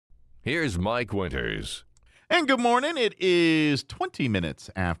Here's Mike Winters. And good morning. It is 20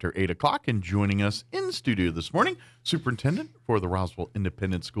 minutes after 8 o'clock, and joining us in studio this morning, Superintendent for the Roswell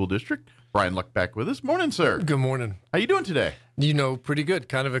Independent School District, Brian Luck, back with us. Morning, sir. Good morning. How you doing today? You know, pretty good.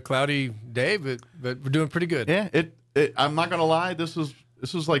 Kind of a cloudy day, but we're doing pretty good. Yeah, I'm not going to lie. This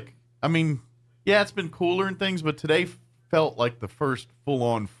was like, I mean, yeah, it's been cooler and things, but today felt like the first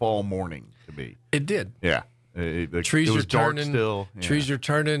full-on fall morning to me. It did. Yeah. Trees it was are turning. Still. Yeah. Trees are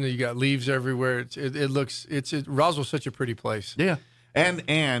turning. You got leaves everywhere. Roswell's such a pretty place. Yeah,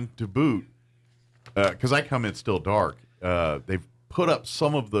 and to boot, because I come in still dark. They've put up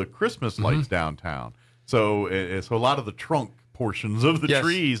some of the Christmas lights downtown, so a lot of the trunk portions of the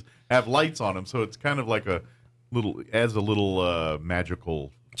trees have lights on them. So it's kind of like adds a little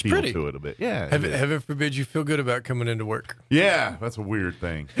magical feel to it a bit. Yeah. Heaven forbid you feel good about coming into work. Yeah, that's a weird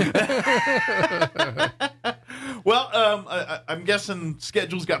thing. Well, I'm guessing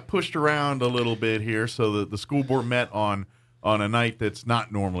schedules got pushed around a little bit here, so the school board met on a night that's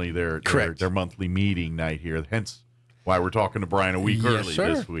not normally their monthly meeting night here. Hence why we're talking to Brian a week early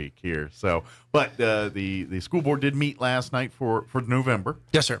this week here. So, but the school board did meet last night for November.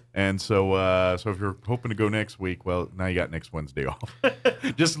 Yes, sir. And so if you're hoping to go next week, well, now you got next Wednesday off.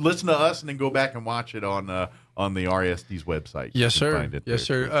 Just listen to us and then go back and watch it on the RISD's website. Yes, sir. Yes,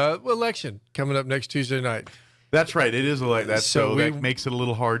 sir. Election coming up next Tuesday night. That's right. It is like that. So that makes it a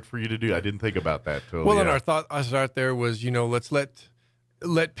little hard for you to do. I didn't think about that. And our thought there was, let's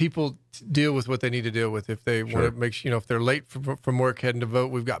let people deal with what they need to deal with. If they want to make, if they're late from work heading to vote,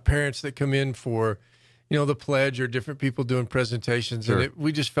 we've got parents that come in for, the pledge or different people doing presentations. Sure. And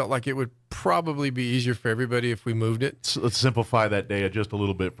we just felt like it would probably be easier for everybody if we moved it. So let's simplify that day just a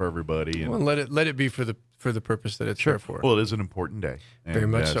little bit for everybody. And let it be for the purpose that it's there for. Well, it is an important day. And, very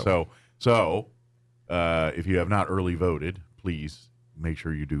much so. So if you have not early voted, please make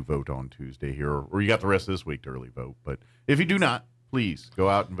sure you do vote on Tuesday here, or you got the rest of this week to early vote. But if you do not, please go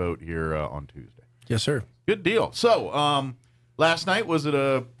out and vote here on Tuesday. Yes, sir. Good deal. So last night, was it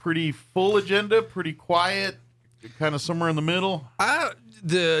a pretty full agenda, pretty quiet, kind of somewhere in the middle?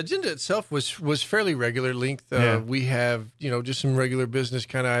 The agenda itself was fairly regular length. We have, just some regular business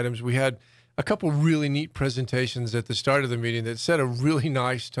kind of items. We had a couple really neat presentations at the start of the meeting that set a really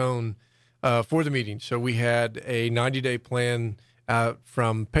nice tone for the meeting. So we had a 90-day plan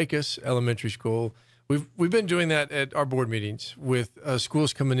from Pecos Elementary School. We've been doing that at our board meetings with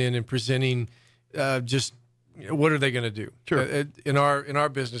schools coming in and presenting just what are they going to do. Sure. In our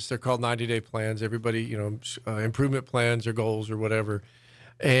business, they're called 90-day plans. Everybody, improvement plans or goals or whatever.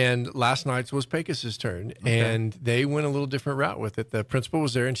 And last night's was Pecos's turn, and they went a little different route with it. The principal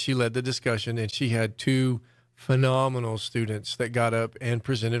was there, and she led the discussion, and she had two phenomenal students that got up and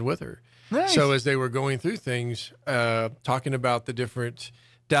presented with her. Nice. So as they were going through things, talking about the different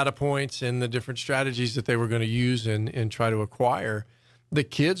data points and the different strategies that they were going to use and try to acquire, the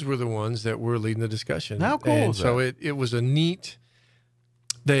kids were the ones that were leading the discussion. How cool is that? So it was a neat.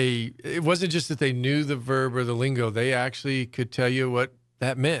 It wasn't just that they knew the verb or the lingo; they actually could tell you what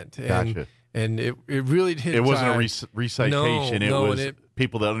that meant. Gotcha. And it really did. It wasn't a recitation. No, it was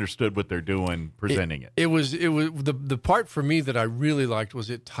people that understood what they're doing presenting it. It was the part for me that I really liked was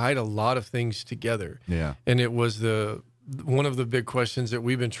it tied a lot of things together. Yeah. And it was one of the big questions that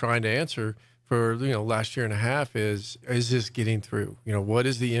we've been trying to answer for last year and a half is this getting through? What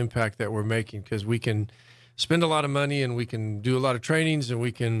is the impact that we're making? Because we can spend a lot of money and we can do a lot of trainings and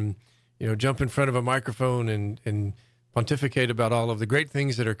we can jump in front of a microphone and pontificate about all of the great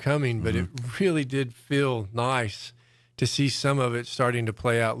things that are coming, but it really did feel nice to see some of it starting to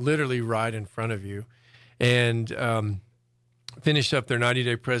play out literally right in front of you. And finished up their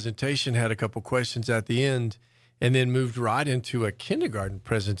 90-day presentation, had a couple questions at the end, and then moved right into a kindergarten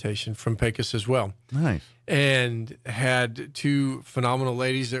presentation from Pecos as well. Nice. And had two phenomenal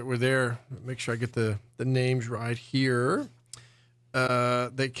ladies that were there. Make sure I get the names right here.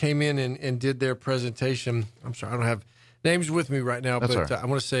 That came in and did their presentation. I'm sorry, I don't have names with me right now, That's but right. I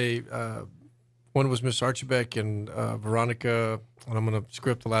want to say one was Miss Archibek and Veronica, and I'm going to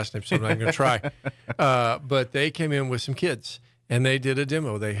screw up the last name, so I'm not going to try. But they came in with some kids, and they did a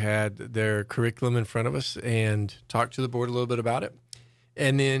demo. They had their curriculum in front of us and talked to the board a little bit about it,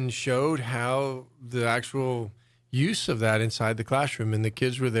 and then showed how the actual use of that inside the classroom. And the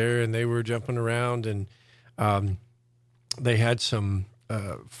kids were there, and they were jumping around, and they had some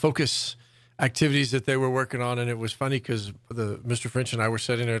focus activities that they were working on, and it was funny because Mr. French and I were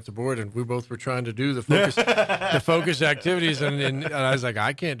sitting there at the board, and we both were trying to do the focus activities, and I was like,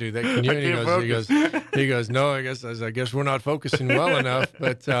 I can't do that. Can you? And he goes, no, I guess we're not focusing well enough.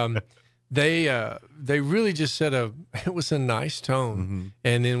 But they really just set it was a nice tone,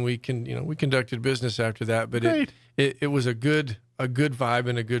 and then we conducted business after that. But it was a good vibe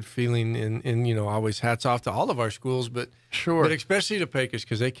and a good feeling, and always hats off to all of our schools, but especially to Pecos,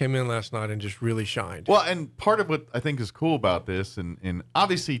 because they came in last night and just really shined. Well, and part of what I think is cool about this, and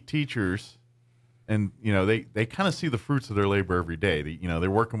obviously teachers, and they kind of see the fruits of their labor every day.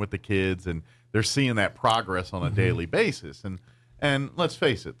 They're working with the kids and they're seeing that progress on a daily basis. And let's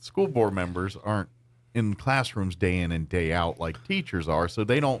face it, school board members aren't in classrooms day in and day out like teachers are, so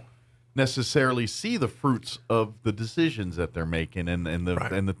they don't necessarily see the fruits of the decisions that they're making and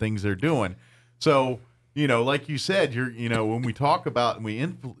the things they're doing. So, like you said, when we talk about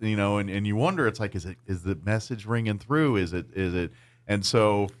and and you wonder, it's like, is the message ringing through? Is it? And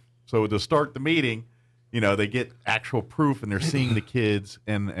so to start the meeting, they get actual proof and they're seeing the kids,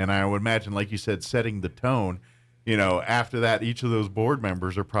 and I would imagine, like you said, setting the tone. After that, each of those board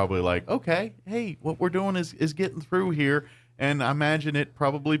members are probably like, okay, hey, what we're doing is getting through here. And I imagine it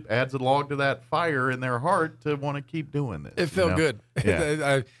probably adds a log to that fire in their heart to want to keep doing this. It felt good.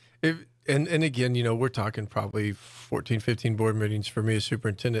 Yeah. And again, we're talking probably 14, 15 board meetings for me as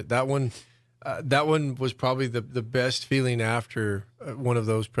superintendent. That one was probably the best feeling after one of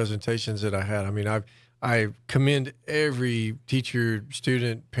those presentations that I had. I mean, I commend every teacher,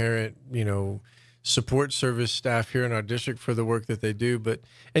 student, parent, support service staff here in our district for the work that they do,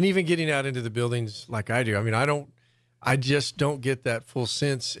 and even getting out into the buildings like I do. I mean, I just don't get that full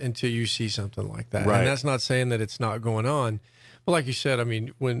sense until you see something like that. Right. And that's not saying that it's not going on, but like you said, I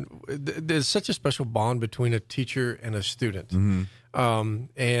mean, when there's such a special bond between a teacher and a student.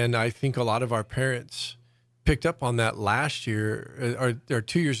 And I think a lot of our parents picked up on that last year or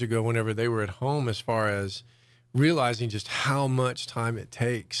 2 years ago, whenever they were at home, as far as realizing just how much time it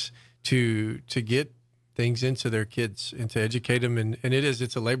takes to get things into their kids and to educate them. And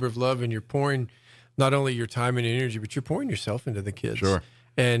it's a labor of love, and you're pouring not only your time and energy, but you're pouring yourself into the kids. Sure.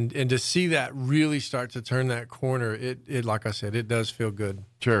 And to see that really start to turn that corner, it like I said, it does feel good.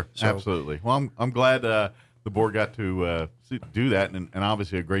 Sure, absolutely. Well, I'm glad the board got to do that, and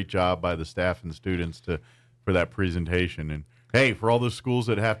obviously a great job by the staff and the students for that presentation. And hey, for all those schools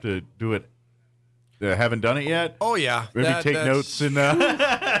that have to do it, haven't done it yet. Oh yeah, maybe take notes and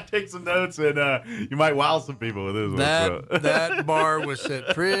take some notes, and you might wow some people with this one. That bar was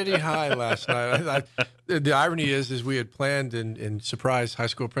set pretty high last night. The irony is we had planned and surprised high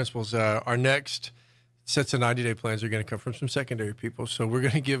school principals. Our next sets of 90-day plans are going to come from some secondary people, so we're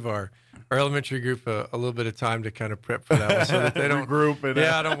going to give our elementary group a little bit of time to kind of prep for that one, so that they don't group. And,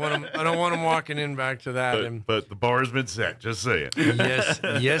 I don't want them walking in back to that. But the bar has been set. Just saying.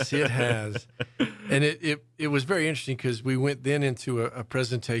 Yes, it has. And it was very interesting because we went then into a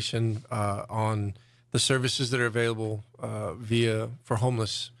presentation on the services that are available for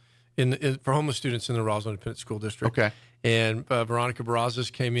homeless students in the Roswell Independent School District. Okay. And Veronica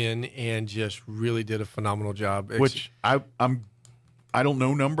Barrazas came in and just really did a phenomenal job. Which I don't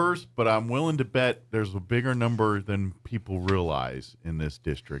know numbers, but I'm willing to bet there's a bigger number than people realize in this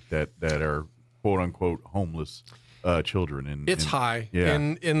district that are quote unquote homeless children. It's high. Yeah.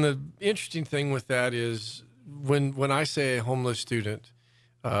 And the interesting thing with that is when I say a homeless student,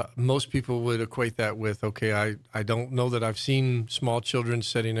 most people would equate that with, okay, I don't know that I've seen small children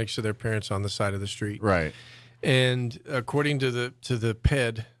sitting next to their parents on the side of the street. Right. And according to the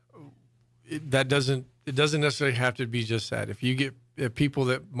PED, it doesn't necessarily have to be just that. If you get people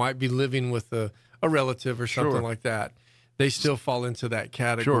that might be living with a relative or something like that, they still fall into that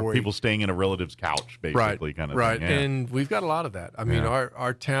category. Sure, people staying in a relative's couch, basically, kind of right. thing. Yeah. And we've got a lot of that. I mean,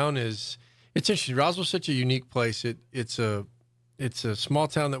 our town it's interesting. Roswell's such a unique place. It's a small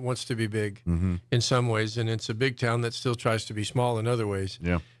town that wants to be big in some ways, and it's a big town that still tries to be small in other ways.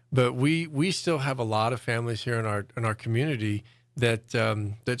 Yeah. But we still have a lot of families here in our community that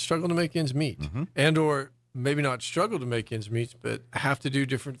struggle to make ends meet, and or maybe not struggle to make ends meet, but have to do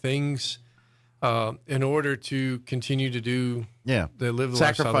different things in order to continue to do live the lifestyle that they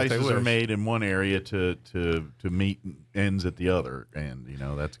sacrifices wish. are made in one area to meet ends at the other, and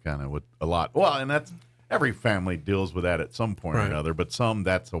that's kind of what a lot. Well, and that's every family deals with that at some point or another, but some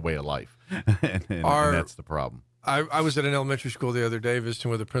that's a way of life, and that's the problem. I was at an elementary school the other day visiting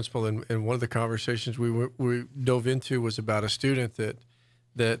with a principal, and one of the conversations we dove into was about a student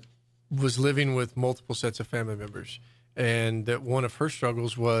that was living with multiple sets of family members, and that one of her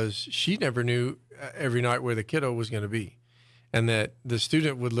struggles was she never knew every night where the kiddo was going to be, and that the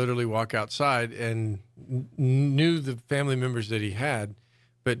student would literally walk outside and knew the family members that he had,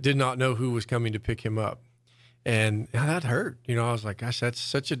 but did not know who was coming to pick him up. And that hurt. I was like, gosh, that's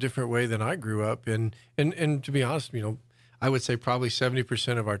such a different way than I grew up. And to be honest, I would say probably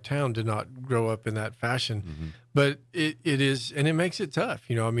 70% of our town did not grow up in that fashion. But it is, and it makes it tough.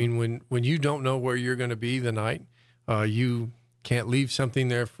 You know, I mean, when you don't know where you're going to be the night, you can't leave something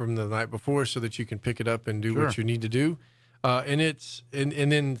there from the night before so that you can pick it up and do what you need to do. And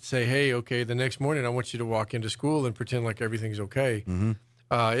then say, hey, okay, the next morning I want you to walk into school and pretend like everything's okay.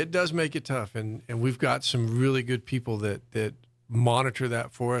 It does make it tough. And we've got some really good people that monitor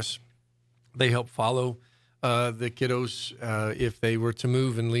that for us. They help follow the kiddos if they were to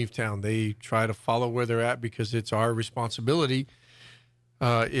move and leave town. They try to follow where they're at because it's our responsibility.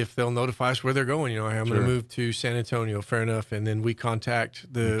 If they'll notify us where they're going, you know, I'm going to move to San Antonio, fair enough, and then we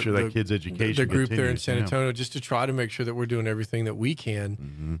contact the kid's education the group there in continues, San Antonio just to try to make sure that we're doing everything that we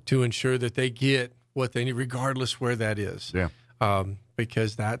can to ensure that they get what they need, regardless where that is.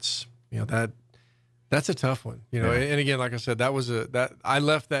 Because that's, you know, that's a tough one, you know. And again, like I said, that I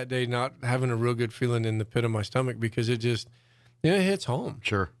left that day not having a real good feeling in the pit of my stomach because it just, you know, it hits home.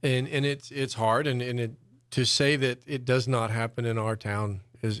 And it's hard, and to say that it does not happen in our town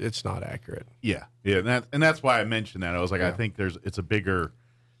it's not accurate. And that's why I mentioned that. I was like, I think there's a bigger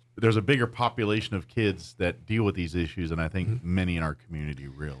population of kids that deal with these issues, and I think many in our community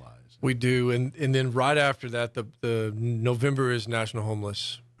realize. We do, and then right after that, the November is National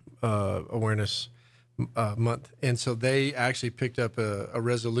Homeless Awareness Month, and so they actually picked up a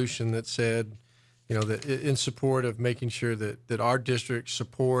resolution that said, you know, that in support of making sure that our district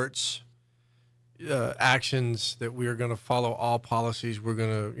supports actions, that we are going to follow all policies. We're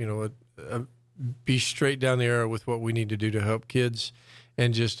going to, you know, be straight down the arrow with what we need to do to help kids,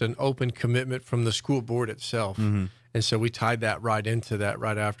 and just an open commitment from the school board itself. And so we tied that right into that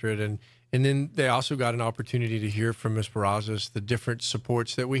right after it. And then they also got an opportunity to hear from Ms. Barrazas the different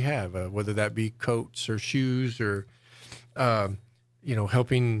supports that we have, whether that be coats or shoes or, you know,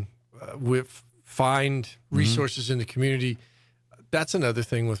 helping with find resources in the community. That's another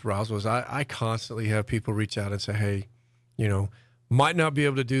thing with Roswell is I constantly have people reach out and say, hey, you know, might not be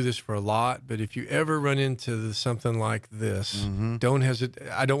able to do this for a lot, but if you ever run into something like this, don't hesitate.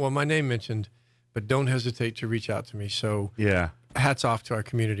 I don't want my name mentioned, but don't hesitate to reach out to me. So hats off to our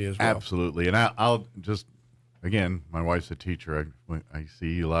community as well. Absolutely. And I'll just, again, my wife's a teacher. I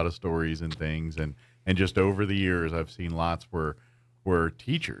see a lot of stories and things, and just over the years, I've seen lots where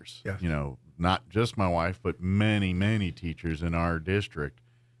teachers, you know, not just my wife, but many, many teachers in our district,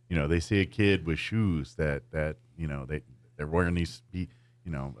 you know, they see a kid with shoes that you know, they're wearing these, you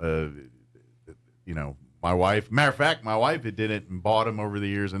know, my wife, matter of fact, my wife had did it and bought them over the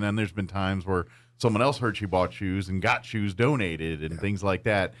years. And then there's been times where someone else heard she bought shoes and got shoes donated and things like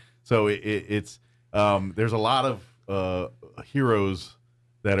that. So it's there's a lot of heroes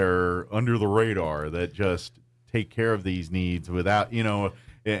that are under the radar that just take care of these needs without, you know,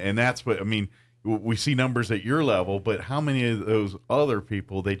 and that's what, I mean, we see numbers at your level, but how many of those other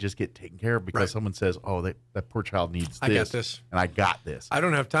people, they just get taken care of because someone says, oh, that poor child needs this. I got this. And I got this. I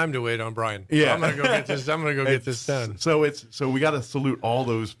don't have time to wait on Brian. Yeah. I'm going to go get this. I'm going to go get this done. So we got to salute all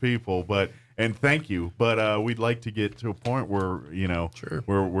those people, and thank you. But we'd like to get to a point where, you know,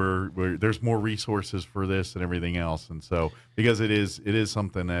 where there's more resources for this and everything else. And so, because it is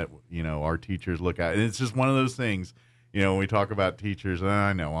something that, you know, our teachers look at, and it's just one of those things, you know, when we talk about teachers, and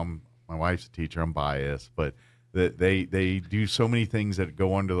I know my wife's a teacher, I'm biased, but that they do so many things that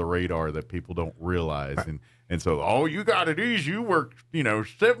go under the radar that people don't realize. And so all you got to do is you work, you know,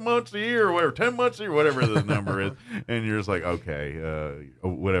 7 months a year or whatever, 10 months a year, whatever the number is. And you're just like, okay,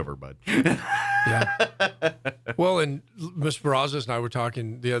 whatever, bud. Well, and Ms. Barrazas and I were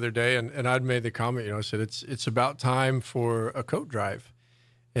talking the other day, and I'd made the comment, you know, I said, it's about time for a coat drive.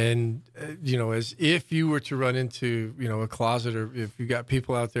 And, you know, as if you were to run into, you know, a closet, or if you got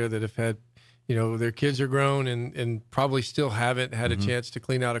people out there that have had, you know, their kids are grown and probably still haven't had a chance to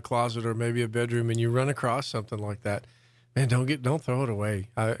clean out a closet or maybe a bedroom, and you run across something like that, man, don't throw it away.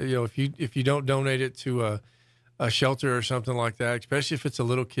 You know, if you don't donate it to a shelter or something like that, especially if it's a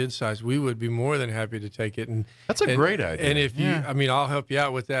little kid size, we would be more than happy to take it. And that's a great idea. And if you, I mean, I'll help you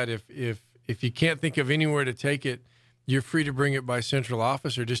out with that. If you can't think of anywhere to take it, you're free to bring it by central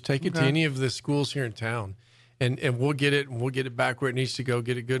office, or just take it to any of the schools here in town, and we'll get it back where it needs to go,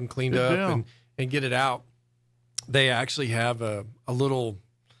 get it good and cleaned up, and get it out. They actually have a little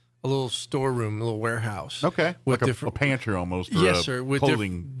storeroom, a little warehouse. Okay, with like a pantry almost. Or yes, sir. With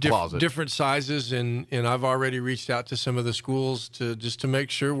clothing closet. Different sizes, and I've already reached out to some of the schools to make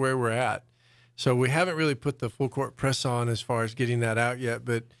sure where we're at. So we haven't really put the full court press on as far as getting that out yet,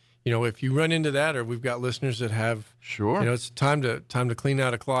 but. You know, if you run into that, or we've got listeners that have, you know, it's time to clean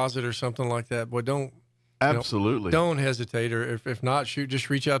out a closet or something like that. Boy, don't don't hesitate, or if not,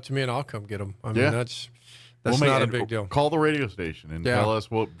 just reach out to me and I'll come get them. I mean, That's not a big deal. Call the radio station and tell us.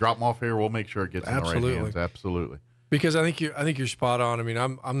 We'll drop them off here. We'll make sure it gets in the right hands. Absolutely. Because I think you're spot on. I mean,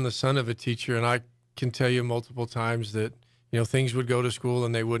 I'm the son of a teacher, and I can tell you multiple times that things would go to school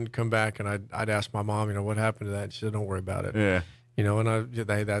and they wouldn't come back, and I'd ask my mom, what happened to that? And she said, don't worry about it. Yeah. And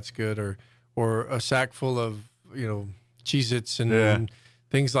hey, that's good. Or a sack full of Cheez-Its and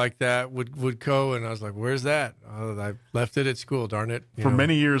things like that would go, and I was like, where's that? I left it at school, darn it. For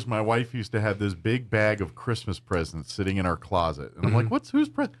many years, my wife used to have this big bag of Christmas presents sitting in our closet. And I'm like, whose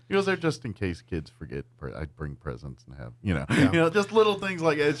present? He goes, they're just in case kids forget. I bring presents and have, just little things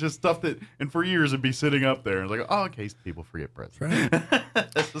like that. It's just stuff that, and for years it'd be sitting up there. And it's like, in case people forget presents. Right.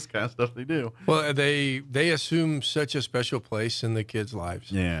 That's this kind of stuff they do. Well, they assume such a special place in the kids' lives.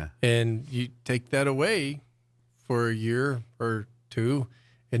 Yeah. And you take that away for a year or two,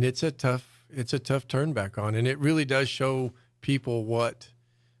 and it's a tough turn back on, and it really does show people what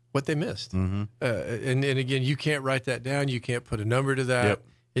they missed. Mm-hmm. And again, you can't write that down. You can't put a number to that. Yep.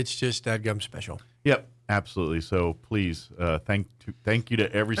 It's just dadgum special. Yep, absolutely. So please, thank you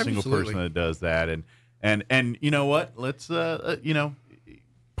to every single person that does that, and you know what? Let's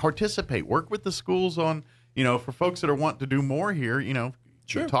participate. Work with the schools on for folks that are wanting to do more here.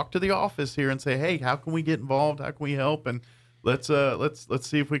 Sure. Talk to the office here and say, hey, how can we get involved? How can we help? And let's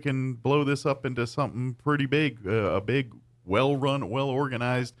see if we can blow this up into something pretty big, a big, well-run,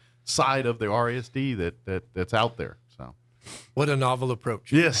 well-organized side of the RISD that's out there. So, what a novel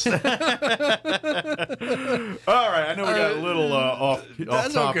approach! Yes. All right, I know we got a little off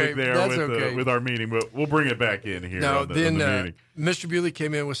topic there with our meeting, but we'll bring it back in here. Now, the then, meeting. Mr. Bewley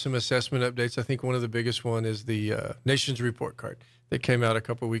came in with some assessment updates. I think one of the biggest one is the Nation's Report Card that came out a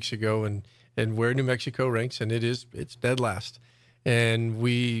couple of weeks ago, and where New Mexico ranks, and it's dead last. And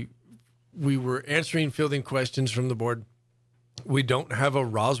we were fielding questions from the board. We don't have a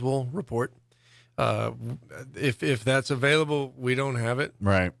Roswell report. If that's available, we don't have it.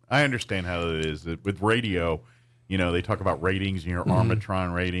 Right. I understand how it is. With radio, they talk about ratings,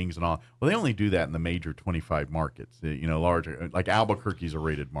 Armatron ratings and all. Well, they only do that in the major 25 markets, larger, like Albuquerque's a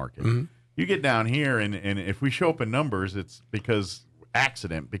rated market. Mm-hmm. You get down here, and if we show up in numbers, it's because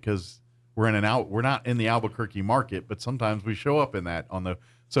we're not in the Albuquerque market, but sometimes we show up in that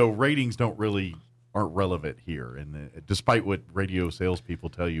so ratings aren't relevant here. And despite what radio salespeople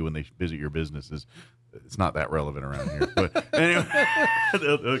tell you when they visit your businesses, it's not that relevant around here. But anyway,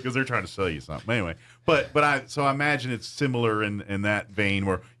 because they're trying to sell you something. Anyway, but I imagine it's similar in that vein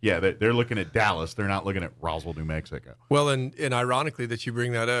where they're looking at Dallas, they're not looking at Roswell, New Mexico. Well, and ironically that you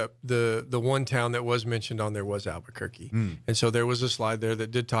bring that up, the one town that was mentioned on there was Albuquerque, and so there was a slide there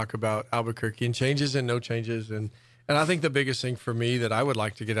that did talk about Albuquerque and changes and no changes, and I think the biggest thing for me that I would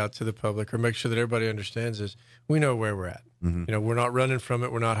like to get out to the public or make sure that everybody understands is we know where we're at. Mm-hmm. We're not running from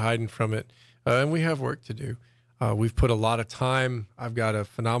it, we're not hiding from it. And we have work to do. We've put a lot of time. I've got a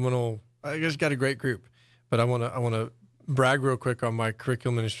great group. But I want to brag real quick on my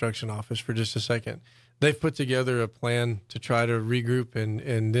curriculum and instruction office for just a second. They've put together a plan to try to regroup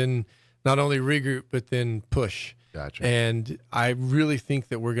and then not only regroup, but then push. Gotcha. And I really think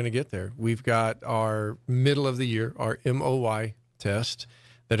that we're going to get there. We've got our middle of the year, our MOY test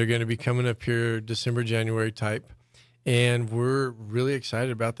that are going to be coming up here December, January type. And we're really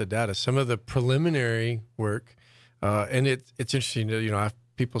excited about the data. Some of the preliminary work, and it's interesting.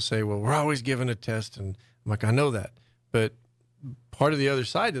 People say, "Well, we're always given a test," and I'm like, "I know that," but part of the other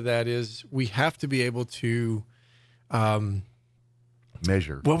side of that is we have to be able to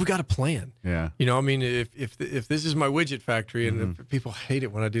measure. Well, we got a plan. Yeah. If this is my widget factory, and people hate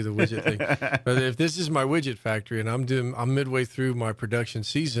it when I do the widget thing, but if this is my widget factory and I'm midway through my production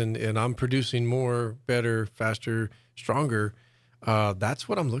season and I'm producing more, better, faster, stronger, that's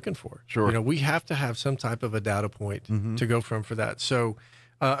what I'm looking for. Sure. We have to have some type of a data point to go from for that. So,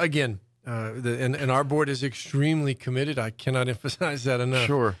 again, and our board is extremely committed. I cannot emphasize that enough.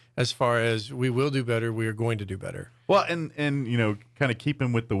 Sure. As far as we will do better, we are going to do better. Well, and kind of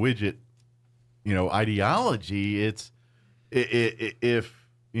keeping with the widget, ideology. If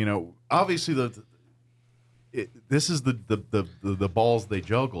obviously this is the balls they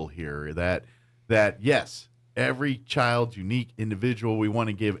juggle here. That yes, every child's unique individual. We want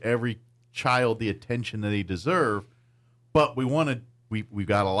to give every child the attention that they deserve, but we want to. We've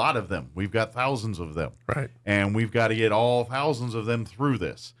got a lot of them. We've got thousands of them. Right. And we've got to get all thousands of them through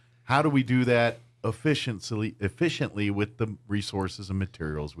this. How do we do that efficiently with the resources and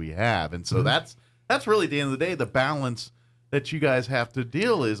materials we have? And so that's really, at the end of the day, the balance that you guys have to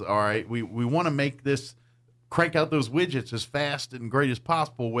deal is, all right, we want to make this, crank out those widgets as fast and great as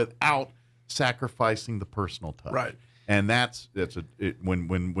possible without sacrificing the personal touch. Right. And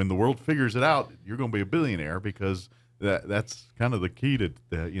when the world figures it out, you're going to be a billionaire, because that's kind of the key to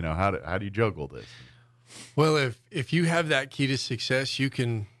how do you juggle this? Well, if you have that key to success, you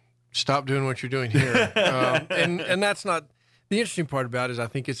can stop doing what you're doing here. And that's not the interesting part about it. Is I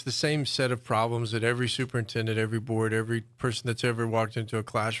think it's the same set of problems that every superintendent, every board, every person that's ever walked into a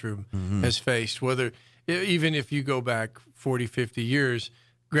classroom has faced. Whether even if you go back 40, 50 years,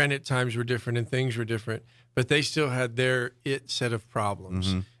 granted times were different and things were different, but they still had their set of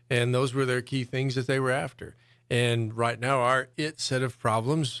problems, and those were their key things that they were after. And right now, our set of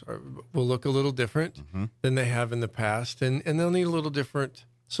problems will look a little different than they have in the past, and they'll need a little different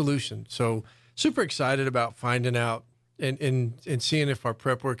solution. So super excited about finding out and seeing if our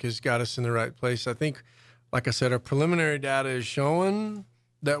prep work has got us in the right place. I think, like I said, our preliminary data is showing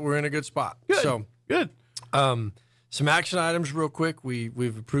that we're in a good spot. Good. So good. Some action items real quick.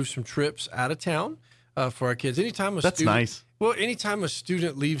 We've approved some trips out of town for our kids. Anytime a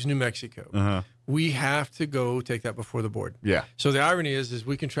student leaves New Mexico, we have to go take that before the board. Yeah. So the irony is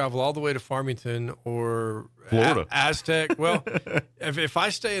we can travel all the way to Farmington or Florida. Aztec. Well, if I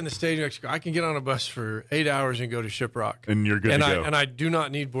stay in the state of New Mexico, I can get on a bus for 8 hours and go to Shiprock. And you're good to go. And I do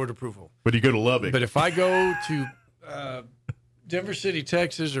not need board approval. But you go to Lubbock. But if I go to Denver City,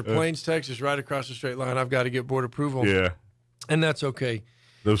 Texas, or Plains, Texas, right across the straight line, I've got to get board approval. Yeah. And that's okay.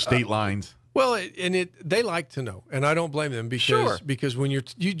 Those state lines. Well, they like to know, and I don't blame them, because when you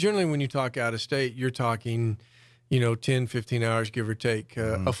generally when you talk out of state, you're talking, 10, 15 hours, give or take,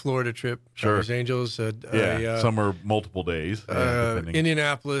 a Florida trip, Charles Angels, some are multiple days,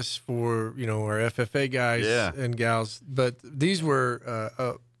 Indianapolis for our FFA guys and gals, but these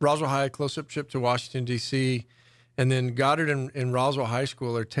were Roswell High close-up trip to Washington D.C., and then Goddard and Roswell High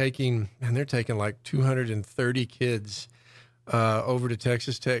School are taking like 230 kids over to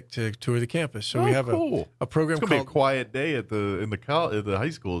Texas Tech to tour the campus. So we have a program called. It's gonna be a quiet day at the high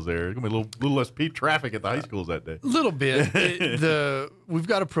schools there. It's gonna be a little less peak traffic at the high schools that day. A little bit. We've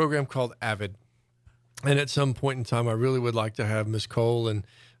got a program called AVID, and at some point in time, I really would like to have Ms. Cole and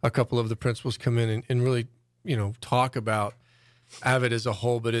a couple of the principals come in and really talk about AVID as a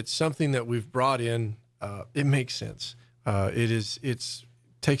whole. But it's something that we've brought in. It makes sense. It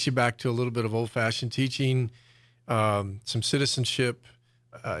takes you back to a little bit of old-fashioned teaching. Some citizenship.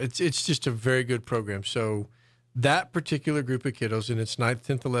 It's just a very good program. So that particular group of kiddos, and it's 9th,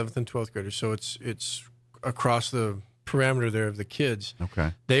 10th, 11th, and 12th graders. So it's across the parameter there of the kids.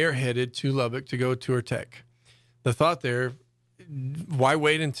 Okay. They are headed to Lubbock to go tour Tech. The thought there, why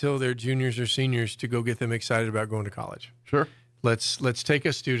wait until they're juniors or seniors to go get them excited about going to college? Sure. Let's take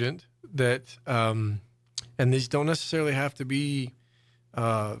a student that, and these don't necessarily have to be,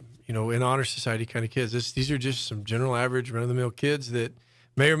 in honor society kind of kids. These are just some general average run-of-the-mill kids that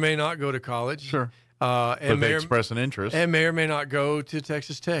may or may not go to college. Sure. And they express an interest. And may or may not go to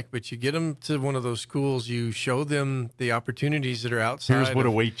Texas Tech. But you get them to one of those schools, you show them the opportunities that are outside. Here's what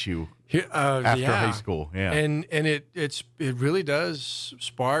awaits you after high school. Yeah. And it really does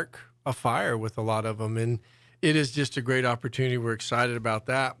spark a fire with a lot of them. And it is just a great opportunity. We're excited about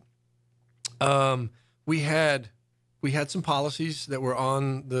that. We had some policies that were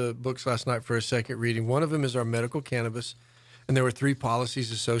on the books last night for a second reading. One of them is our medical cannabis, and there were 3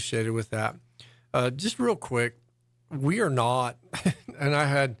 policies associated with that. Just real quick, we are not, and I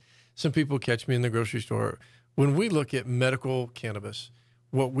had some people catch me in the grocery store. When we look at medical cannabis,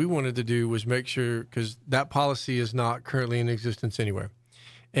 what we wanted to do was make sure, because that policy is not currently in existence anywhere.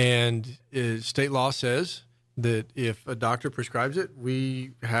 And state law says that if a doctor prescribes it,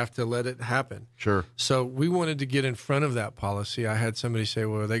 we have to let it happen. Sure. So we wanted to get in front of that policy. I had somebody say,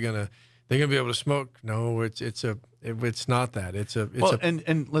 "Well, are they gonna be able to smoke?" No, it's not that.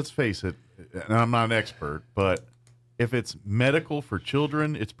 And let's face it, and I'm not an expert, but if it's medical for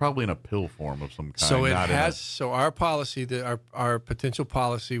children, it's probably in a pill form of some kind. So it has. So our policy, our potential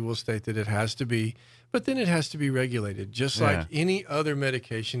policy will state that it has to be. But then it has to be regulated, just like any other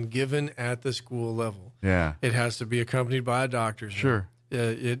medication given at the school level. Yeah. It has to be accompanied by a doctor's Sure.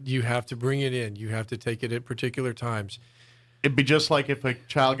 You have to bring it in. You have to take it at particular times. It'd be just like if a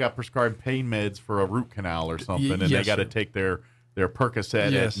child got prescribed pain meds for a root canal or something, and they got to take their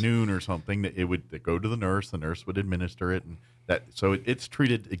Percocet at noon or something. It would go to the nurse would administer it, and so it's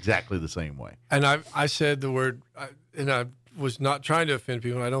treated exactly the same way. And I said the word, and I was not trying to offend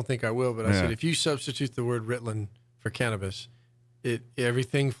people, and I don't think I will, but I said if you substitute the word Ritalin for cannabis,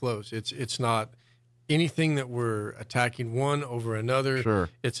 everything flows. It's not anything that we're attacking one over another. Sure.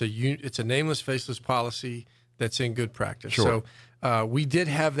 It's a nameless, faceless policy that's in good practice. Sure. So we did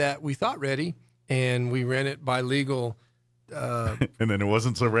have that, we thought, ready, and we ran it by legal and then it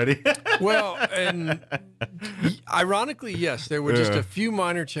wasn't so ready. Well, and ironically, yes, there were just a few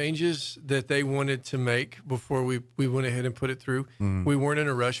minor changes that they wanted to make before we went ahead and put it through. We weren't in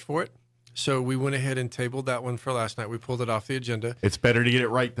a rush for it, so we went ahead and tabled that one for last night. We pulled it off the agenda. It's better to get it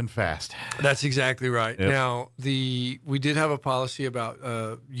right than fast. That's exactly right. Yep. Now, we did have a policy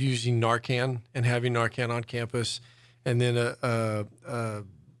about using Narcan and having Narcan on campus, and then a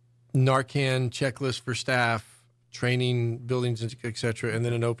Narcan checklist for staff, training, buildings, et cetera, and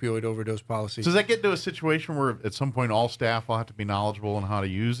then an opioid overdose policy. So does that get to a situation where at some point all staff will have to be knowledgeable on how to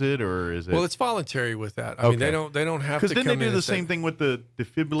use it, or is it? Well, it's voluntary with that. I mean, they don't have to come in. Because then they do the same thing with the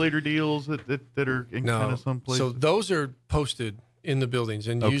defibrillator deals that are in kind of some places. So those are posted in the buildings,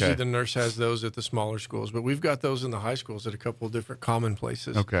 and usually the nurse has those at the smaller schools. But we've got those in the high schools at a couple of different common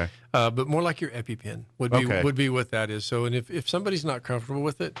places. Okay. But more like your EpiPen would be what that is. So, and if somebody's not comfortable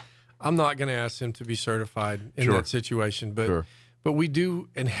with it, I'm not going to ask them to be certified in that situation, but we do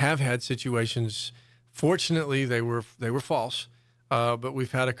and have had situations. Fortunately, they were false, but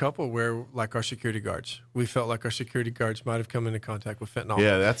we've had a couple where, like our security guards, we felt like our security guards might have come into contact with fentanyl.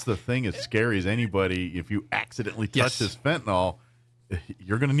 Yeah, that's the thing. As scary as anybody, if you accidentally touch this fentanyl,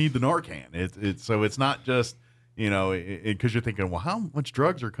 you're going to need the Narcan. So it's not just because you're thinking, well, how much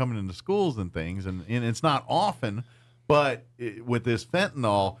drugs are coming into schools and things, and it's not often, but with this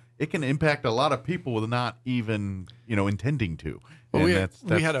fentanyl, it can impact a lot of people with not even, intending to. Well, and that's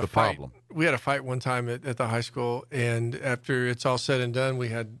we had a the fight. problem. We had a fight one time at the high school, and after it's all said and done, we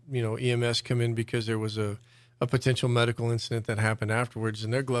had, EMS come in because there was a potential medical incident that happened afterwards,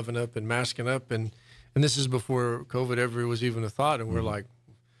 and they're gloving up and masking up, and this is before COVID ever was even a thought, and we're like,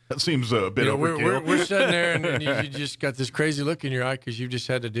 that seems a bit overkill. We're sitting there, and you just got this crazy look in your eye because you've just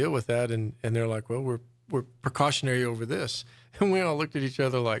had to deal with that, and they're like, well, we're precautionary over this, and we all looked at each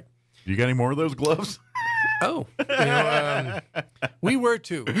other like, you got any more of those gloves? Oh, we were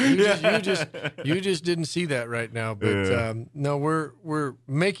too. You just didn't see that right now, but no, we're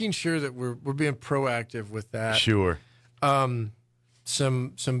making sure that we're being proactive with that. Sure.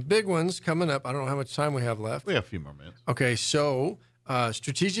 Some big ones coming up. I don't know how much time we have left. We have a few more minutes. Okay, so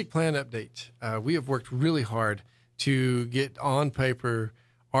strategic plan update. We have worked really hard to get on paper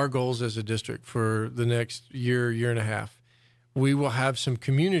our goals as a district for the next year and a half. We will have some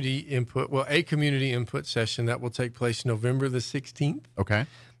community input, a community input session that will take place November the 16th. Okay.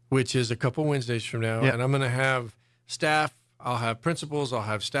 Which is a couple Wednesdays from now. Yep. And I'm going to have staff, I'll have principals, I'll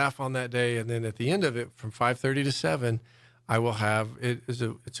have staff on that day. And then at the end of it, from 5:30 to 7, I will have, it's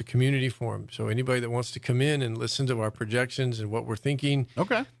a community forum. So anybody that wants to come in and listen to our projections and what we're thinking.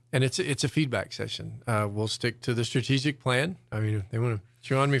 Okay. And it's a feedback session. We'll stick to the strategic plan. I mean, if they want to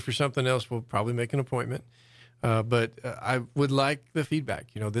chew on me for something else, we'll probably make an appointment. But I would like the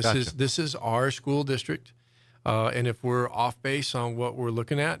feedback. This is our school district, and if we're off base on what we're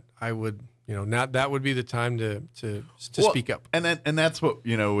looking at, I would, that would be the time to speak up. And that's what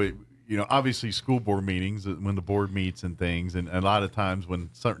obviously school board meetings when the board meets and things, and a lot of times when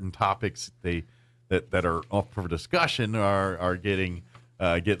certain topics that are up for discussion are getting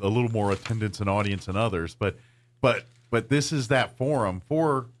get a little more attendance and audience than others. But this is that forum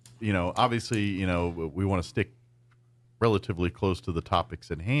for. Obviously, we want to stick relatively close to the topics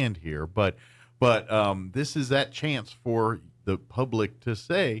at hand here, but this is that chance for the public to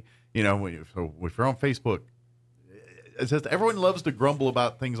say, if you're on Facebook, it's just everyone loves to grumble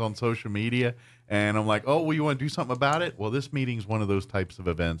about things on social media, and I'm like, oh, well, you want to do something about it? Well, this meeting's one of those types of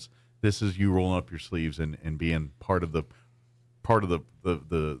events. This is you rolling up your sleeves and being part of the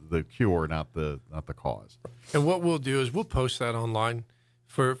cure, not the cause. And what we'll do is we'll post that online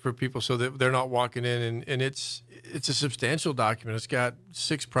for people so that they're not walking in and it's a substantial document. It's got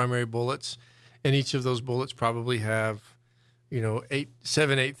 6 primary bullets, and each of those bullets probably have 8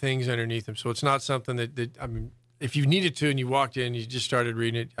 things underneath them. So it's not something that I mean, if you needed to and you walked in, you just started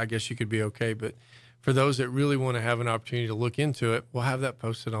reading it, I guess you could be okay. But for those that really want to have an opportunity to look into it, we'll have that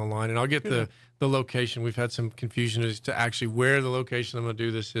posted online, and I'll get the location. We've had some confusion as to actually where the location I'm going to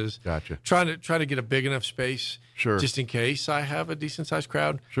do this is. Gotcha. Try to get a big enough space, sure, just in case I have a decent sized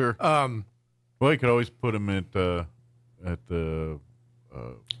crowd. Sure. Well, you could always put them at the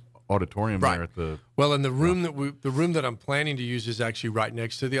auditorium there at the. Well, and the room that I'm planning to use is actually right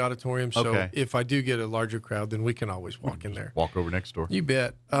next to the auditorium. So if I do get a larger crowd, then we can always walk in there. Walk over next door. You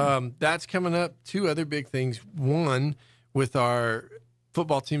bet. That's coming up. 2 other big things. One, with our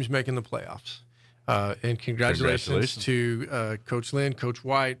football teams making the playoffs. And congratulations to Coach Lynn, Coach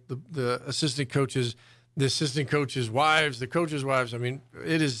White, the assistant coaches, the assistant coaches' wives, the coaches' wives. I mean,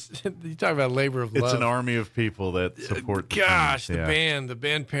 it is, you talk about labor of love. It's an army of people that support the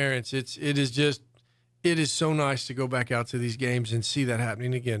band parents. It is just it is so nice to go back out to these games and see that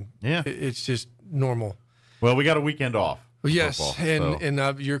happening again. Yeah. It's just normal. Well, we got a weekend off. Well, yes, Football,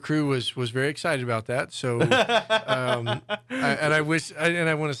 and your crew was very excited about that. So, I wish, and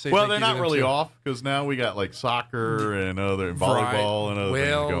I want to say, well, thank they're you to not them really too. off because now we got like soccer and other volleyball and other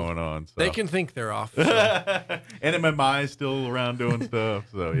Well, things going on. So. They can think they're off. So. NMMI is still around doing stuff.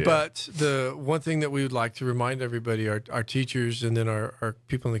 So yeah. But the one thing that we would like to remind everybody, our teachers and then our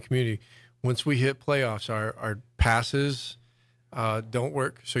people in the community, once we hit playoffs, our passes don't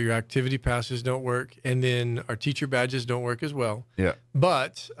work. So your activity passes don't work. And then our teacher badges don't work as well. Yeah.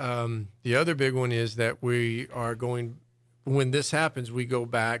 But the other big one is that we are going, when this happens, we go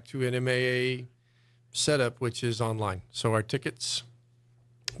back to an MAA setup, which is online. So our tickets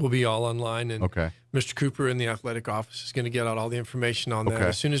will be all online. And Okay. Mr. Cooper in the athletic office is going to get out all the information on that Okay.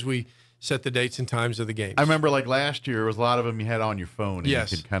 as soon as we set the dates and times of the games. I remember like last year, it was a lot of them you had on your phone. And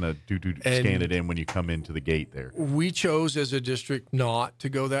Yes. You could kind of scan it in when you come into the gate there. We chose as a district not to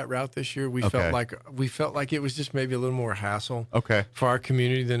go that route this year. We Okay. felt like it was just maybe a little more hassle Okay. for our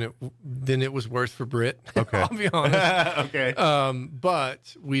community than it was worth for Britt. Okay. I'll be honest. Okay.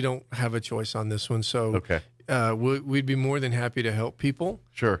 But we don't have a choice on this one, so Okay. We'd be more than happy to help people.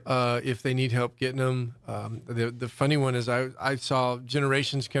 Sure. If they need help getting them. The funny one is I saw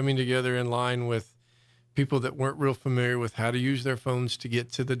generations coming together in line with people that weren't real familiar with how to use their phones to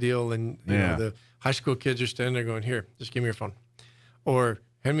get to the deal. And you Yeah. know, the high school kids are standing there going, here, just give me your phone. Or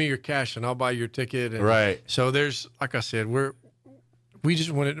hand me your cash and I'll buy your ticket. And Right. so there's, like I said, we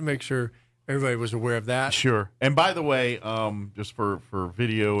just wanted to make sure everybody was aware of that. Sure. And by the way, just for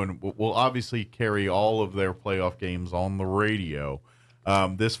video, and we'll obviously carry all of their playoff games on the radio.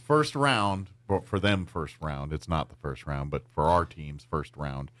 This first round, for them first round, it's not the first round, but for our team's first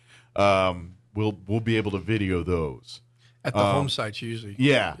round, we'll be able to video those. At the home sites usually.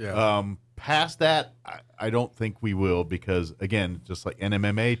 Yeah. Yeah. Past that, I don't think we will because, again, just like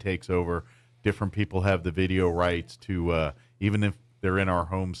NMMA takes over, different people have the video rights to, even if they're in our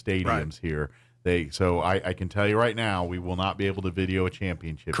home stadiums here. So I can tell you right now, we will not be able to video a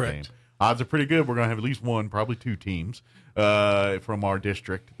championship Correct. game. Odds are pretty good. We're going to have at least one, probably two teams from our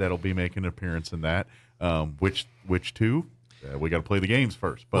district that'll be making an appearance in that. Which two? We got to play the games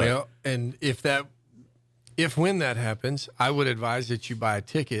first. But Well, and when that happens, I would advise that you buy a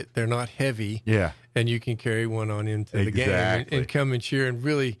ticket. They're not heavy. yeah, And you can carry one on into the game Exactly. and come and cheer. And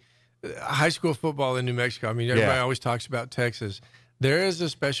really, high school football in New Mexico, I mean, everybody always talks about Texas. There is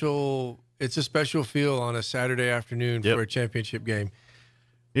it's a special feel on a Saturday afternoon Yep. for a championship game.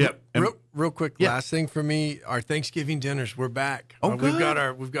 yep. And- Real quick, last thing for me, our Thanksgiving dinners, we're back. Oh, We've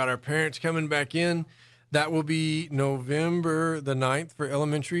good. got our parents coming back in. That will be November the 9th for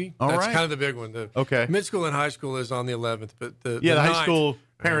elementary. All That's right. kind of the big one. The Okay. mid school and high school is on the 11th, but the Yeah, the high 9th school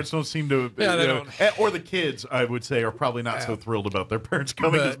parents don't seem to. Yeah, they don't. Or the kids, I would say, are probably not so thrilled about their parents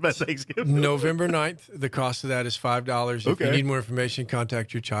coming to But Thanksgiving. November 9th, the cost of that is $5. If you Okay. need more information,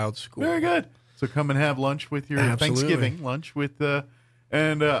 contact your child's school. Very good. So come and have lunch with your Absolutely. Thanksgiving lunch with.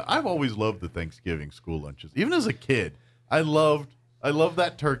 And I've always loved the Thanksgiving school lunches. Even as a kid, I loved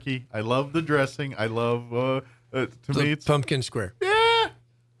that turkey. I love the dressing. I love. To The me, it's pumpkin square. yeah.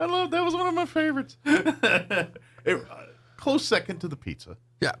 I love that was one of my favorites. Close second to the pizza.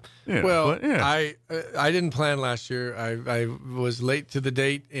 Yeah. Yeah, Well, but, yeah. I didn't plan last year. I was late to the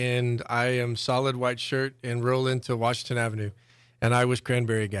date, and I am solid white shirt and roll into Washington Avenue, and I was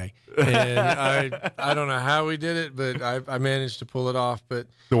cranberry guy. And I don't know how we did it, but I managed to pull it off. But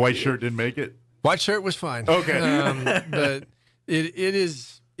The white shirt didn't make it. white shirt was fine. Okay. But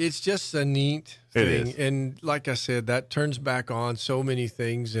it's just a neat It thing. is. And like I said, that turns back on so many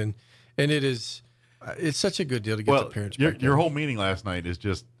things, and it's such a good deal to get the parents back. your whole meeting last night is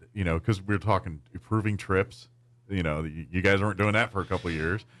just, because we were talking approving trips. You guys weren't doing that for a couple of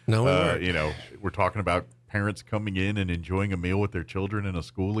years. No, we weren't. We're talking about parents coming in and enjoying a meal with their children in a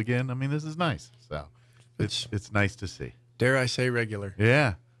school again. I mean, this is nice. So it's nice to see. Dare I say regular?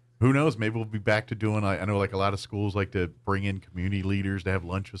 Yeah. Who knows? Maybe we'll be back to doing. I know, like a lot of schools like to bring in community leaders to have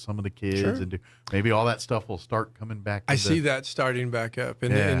lunch with some of the kids, Sure. and maybe all that stuff will start coming back. I see that starting back up,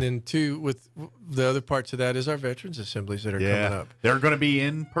 and Yeah. and then too with the other parts of that is our veterans assemblies that are coming up. They're going to be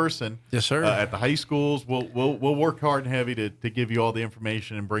in person. Yes, sir. At the high schools, we'll work hard and heavy to give you all the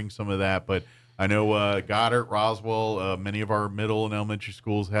information and bring some of that. But I know Goddard, Roswell, many of our middle and elementary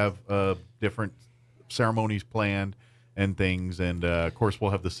schools have different ceremonies planned and things, and of course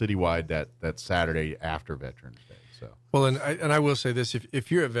we'll have the citywide that Saturday after Veterans Day. So Well, and I will say this: if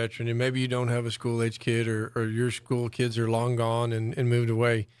you're a veteran and maybe you don't have a school age kid, or your school kids are long gone and moved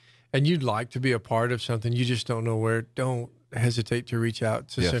away, and you'd like to be a part of something, you just don't know where, don't hesitate to reach out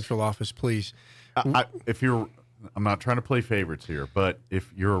to Yes. central office, please. If you're, I'm not trying to play favorites here, but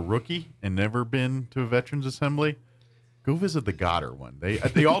if you're a rookie and never been to a Veterans Assembly, go visit the Goddard one.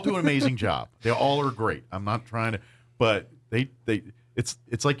 They all do an amazing job. They all are great. I'm not trying to, but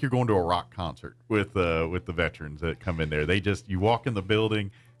it's like you're going to a rock concert with the veterans that come in there. You walk in the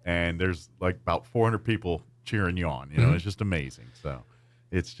building and there's like about 400 people cheering you on. You know, It's just amazing. So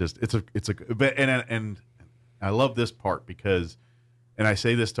it's and I love this part because, and I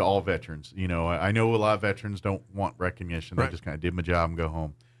say this to all veterans. You know, I know a lot of veterans don't want recognition. They just kind of did my job and go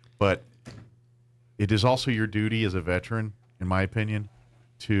home, but it is also your duty as a veteran, in my opinion,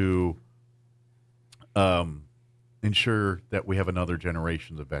 to ensure that we have another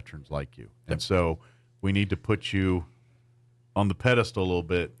generation of veterans like you. And so we need to put you on the pedestal a little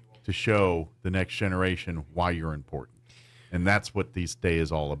bit to show the next generation why you're important. And that's what this day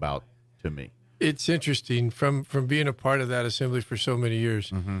is all about to me. It's interesting from being a part of that assembly for so many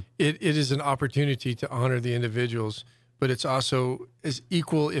years. It is an opportunity to honor the individuals, but it's also as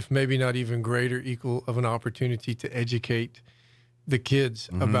equal, if maybe not even greater, equal of an opportunity to educate the kids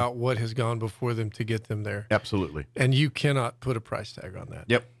about what has gone before them to get them there. Absolutely. And you cannot put a price tag on that.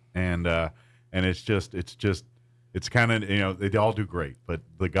 Yep. And it's kind of, you know, they all do great, but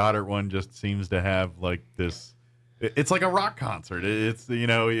the Goddard one just seems to have like this. It's like a rock concert. It's, you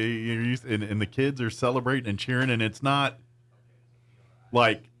know, you're used, and the kids are celebrating and cheering, and it's not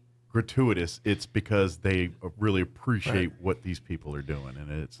like gratuitous. It's because they really appreciate what these people are doing,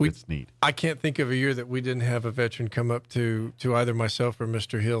 and it's neat. I can't think of a year that we didn't have a veteran come up to either myself or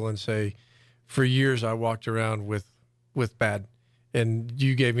Mr. Hill and say, for years I walked around with bad, and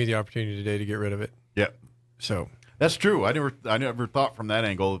you gave me the opportunity today to get rid of it. Yep. So that's true. I never thought from that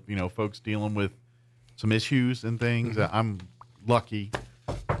angle, you know, folks dealing with some issues and things. I'm lucky.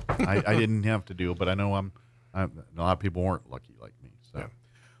 I didn't have to deal, but I know a lot of people weren't lucky like me. So, yeah.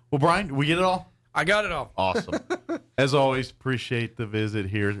 Well, Brian, did we get it all? I got it all. Awesome. As always, appreciate the visit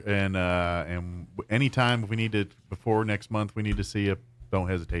here, and anytime if we need to, before next month, we need to see you, don't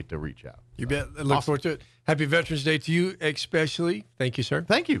hesitate to reach out. You bet. I look forward to it. Happy Veterans Day to you, especially. Thank you, sir.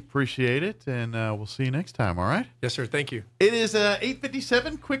 Thank you. Appreciate it, and we'll see you next time. All right. Yes, sir. Thank you. It is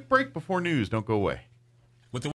 8:57. Quick break before news. Don't go away.